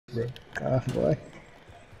Boy.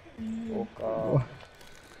 Okay.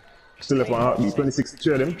 Still left one heartbeat. 26.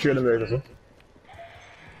 Three of them there as well.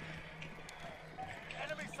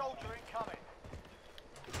 Enemy soldier incoming.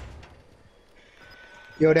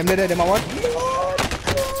 Yo, them there, them are what?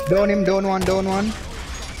 Down him, down one.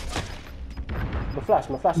 My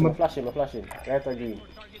flashing. Right or green?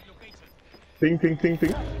 Ting.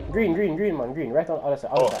 Green, man, green. Right on the other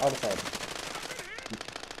side.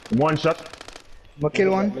 One shot. I'ma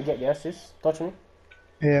kill one. Me get the assist. Touch me.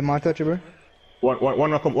 Yeah, man, touch it, bro. One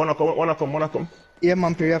come. Yeah,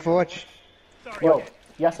 man, you have to watch. Yo,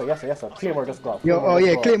 yes sir. Claymore just go. Yo, oh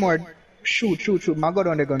yeah, Claymore. Shoot. My god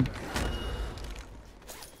on the gun.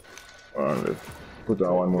 Alright. Put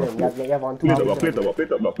on one more. You have on two. Plate up.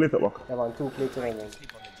 You have on two plates in again.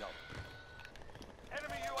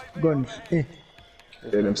 Guns. Yeah,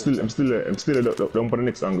 I'm still down for the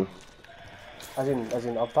next angle. As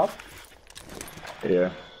in up top?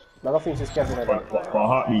 Yeah. I don't think she's catching it. My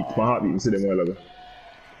heartbeat, you see them well ago.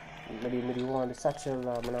 Maybe one the satchel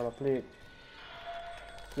man on a plate.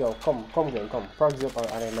 Yo, come. Frogs up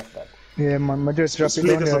and I left that. Yeah, man, I just drop it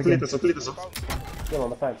down there again. Plate us up. Yeah,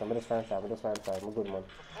 man, I just find time. I'm good, man.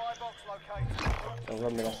 Supply box located. I'm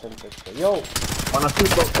running a center. Yo! Man, I still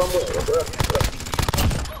got somewhere.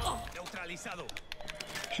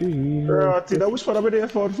 Jeez. That was far away there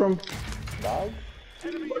from. Dog?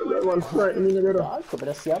 That one frightening me together. Dog, come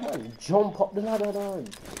here, see a man. Jump up the ladder, dog.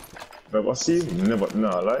 Never see,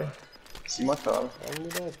 nah, lie. See my car.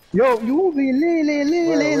 Yo, you be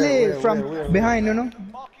lay from where? behind, you know? You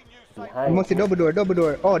Behind. must see double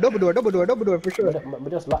door. Oh, double door for sure. Me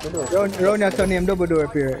just lock the door. Round your son name double door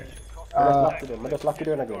here. I just lock the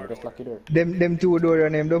door again. Them two door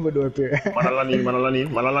name double door here.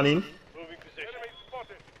 Manalanin.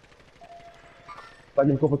 Tag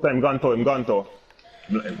him couple times, gone to.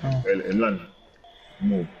 Land.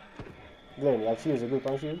 Move. Glen, you have shields, a group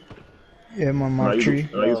on shield? Yeah, man, Mark 3.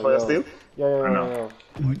 Can I use fire still? Yeah.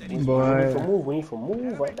 Boy. We need to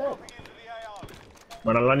move right there.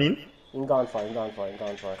 Manalanin. In gone fire.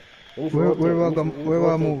 Where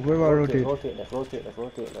will move? Where will rotate? Rotate left.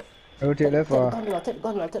 Rotate left or? Take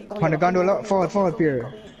gun. On the gondola, forward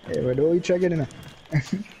pier. Yeah, where do you try getting it?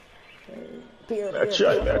 I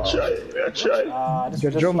try.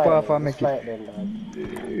 Just jump off and make it.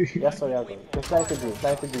 Yes, sir, yeah, just slide to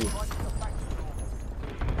green.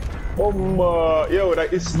 Yo,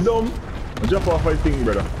 that is dumb. Jump off my thing,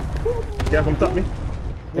 brother. Can you come tap me?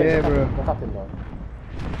 Yeah, bro. What happened, dog?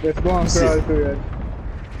 Let's go and crawl to it.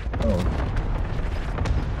 Oh.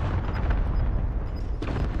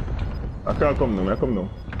 I can't come now,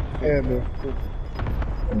 Yeah, bro.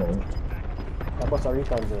 Come on. I bust a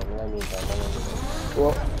recon zone, I mean,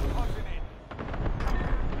 What?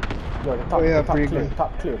 yo, the top, yeah, the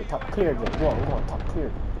top clear, go on, top clear.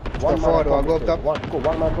 One forward, man go up top. One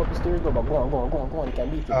man go up the stairs, but go on, you can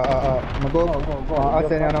beat it. I'm go. I'll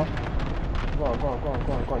send you now. Go on,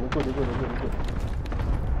 you're good.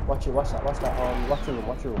 Watch that, watch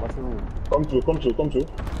your room. Come through.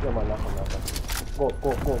 Yeah, man, nothing. Go,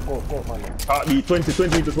 man. Heartbeat, 20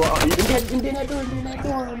 meters, what heartbeat? In that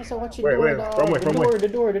door, I'm so watching Where? From where? The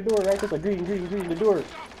door, right, there's a green, the door.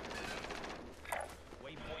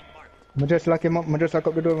 I just lock him up, I just lock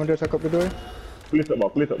up the door. Plate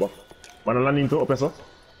up, back. Man, landing to up, sir.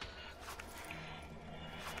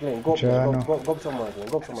 Glen, go somewhere,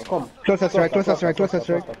 come. Closer strike.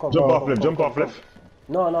 Come. Jump off left.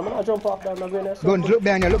 No, I'm not jump off that, I'm not going there. Guns, look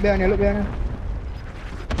behind you.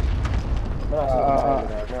 Watch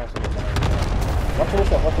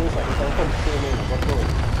this up. You can come straight in. Watch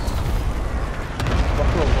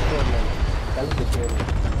road, man. You can look straight in.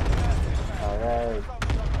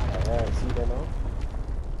 Alright, see that now?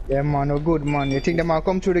 Yeah, man, no good, man. You think they might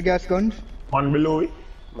come through the gas guns? Man below it.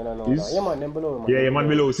 Man, I know. Yeah, man, them below, man. Yeah, man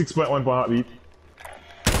below, 6.1 per heartbeat.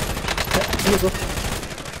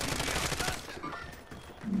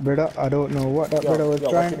 Brother, I don't know what that brother was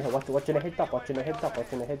trying. Watching the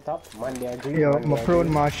head top. Man, they are green. Yo, my prone,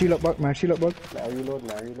 my shield up back. Now reload.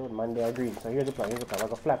 Man, they are green. So here's the plan. I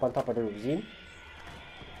got a flap on top of the roof, see?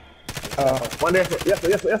 One there, yes.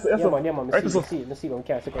 Yeah, man. Let's see them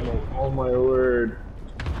can't stick on there. Oh my word.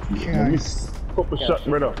 Yeah. Miss couple shot,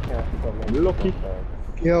 brother. Lucky.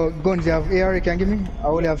 Yo, guns, you have AR you can give me? I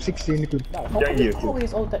only have 16 liquid.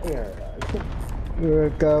 Always out the air.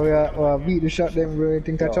 Because we beat the shot them, bro. You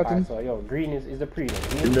think that's shotting? So, yo, green is the pre.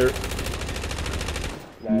 In there.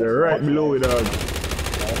 They're right below it, dog.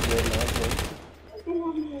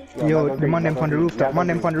 Yo, the man them on the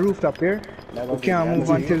rooftop here. We can't move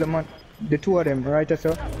until the two of them, right,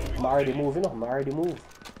 sir? I'm already moving.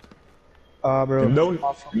 Bro.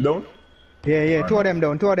 Down. Yeah, yeah, two of them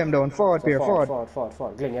down, forward pair, forward.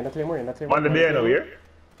 Forward. Glen, you're not claymore, you're not claymore. On the day now, here?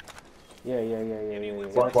 Yeah.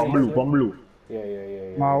 From blue.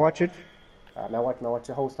 Yeah. Ma, watch it. Now watch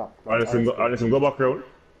your house stop. Unless him go back round.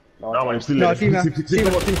 Now Now man, him still No, there. see me. Think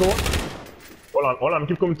come out. Hold on,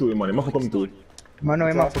 keep coming to him, man. He must come to him. Man, no,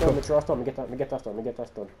 he must come. me get that stone.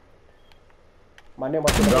 Man,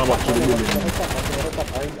 watch Down back to the building.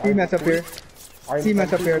 See mess up here. See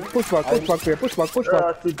mess up here. Push back pair, push back.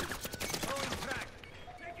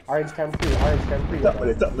 Orange can free.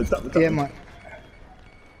 Tap me. Yeah, man.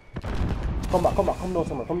 Come down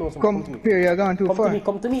somewhere. Come, pair, you're going too far.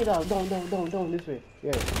 Come to me, down, this way.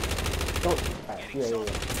 Yeah. Don't. Yeah.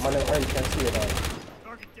 Man, orange can see you, dog.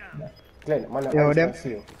 Glen, man, orange can see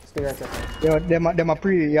you. Stay right there. Yo, them a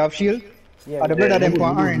pre, you have shield? Yeah. The brother them for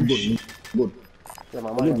orange. Good. Yeah,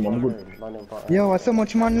 man, good. Yo, what's so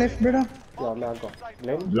much man left, brother? Yo, man, go.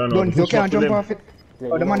 Glen, Guns, you can't jump off it.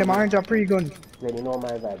 Glen, Oh, the man them orange are pre-guns. Glen, you know my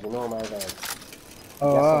vibe.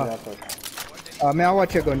 Oh, may I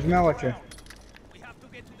watch your guns, We have to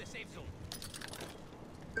get to the safe zone.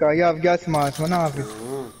 Cause you have gas mask, man, have it.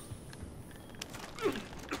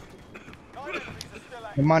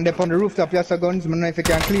 The man up on the rooftop, you have some guns, man, if you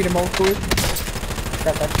can clean them out quick.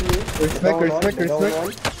 Respect.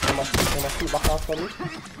 They must keep back off from me.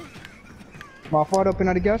 Man, forward up in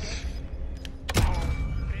the gas.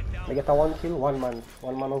 I get a one kill, one man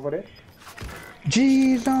over there.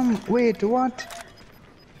 Jeez, wait, what?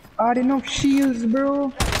 Are there enough shields,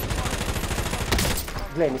 bro?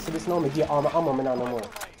 Glen, you see this now, me get ammo, me now no more.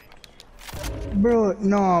 Bro,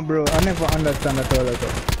 no, bro, I never understand that all of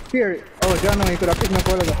that. Here, oh, John, you could have picked me up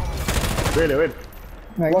all of that. Wait.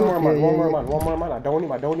 Like, One more man. I down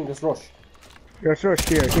him, just rush. Just rush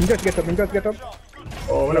here. Him just get up.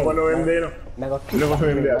 Oh, we never know him there, no. Never We never know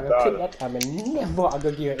him there at all. that time, and never I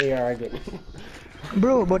go give you AR again.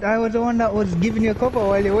 Bro, but I was the one that was giving you cover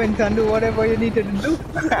while you went and do whatever you needed to do.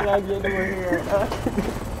 I get them here.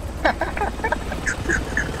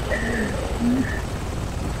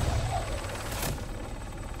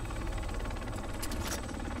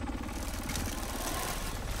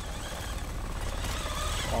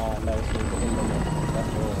 Nice.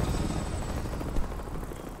 That's all.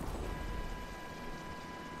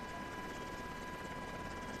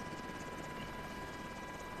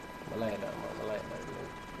 I like that, man.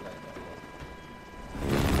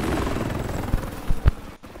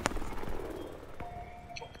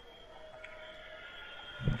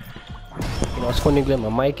 You know, it's funny, Glen, my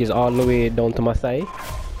mic is all the way down to my thigh.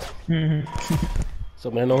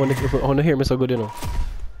 So I don't know how to hear me so good, you know.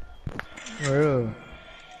 Bro.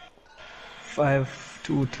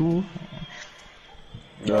 5-2-2.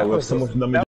 Yeah, we have so much damage.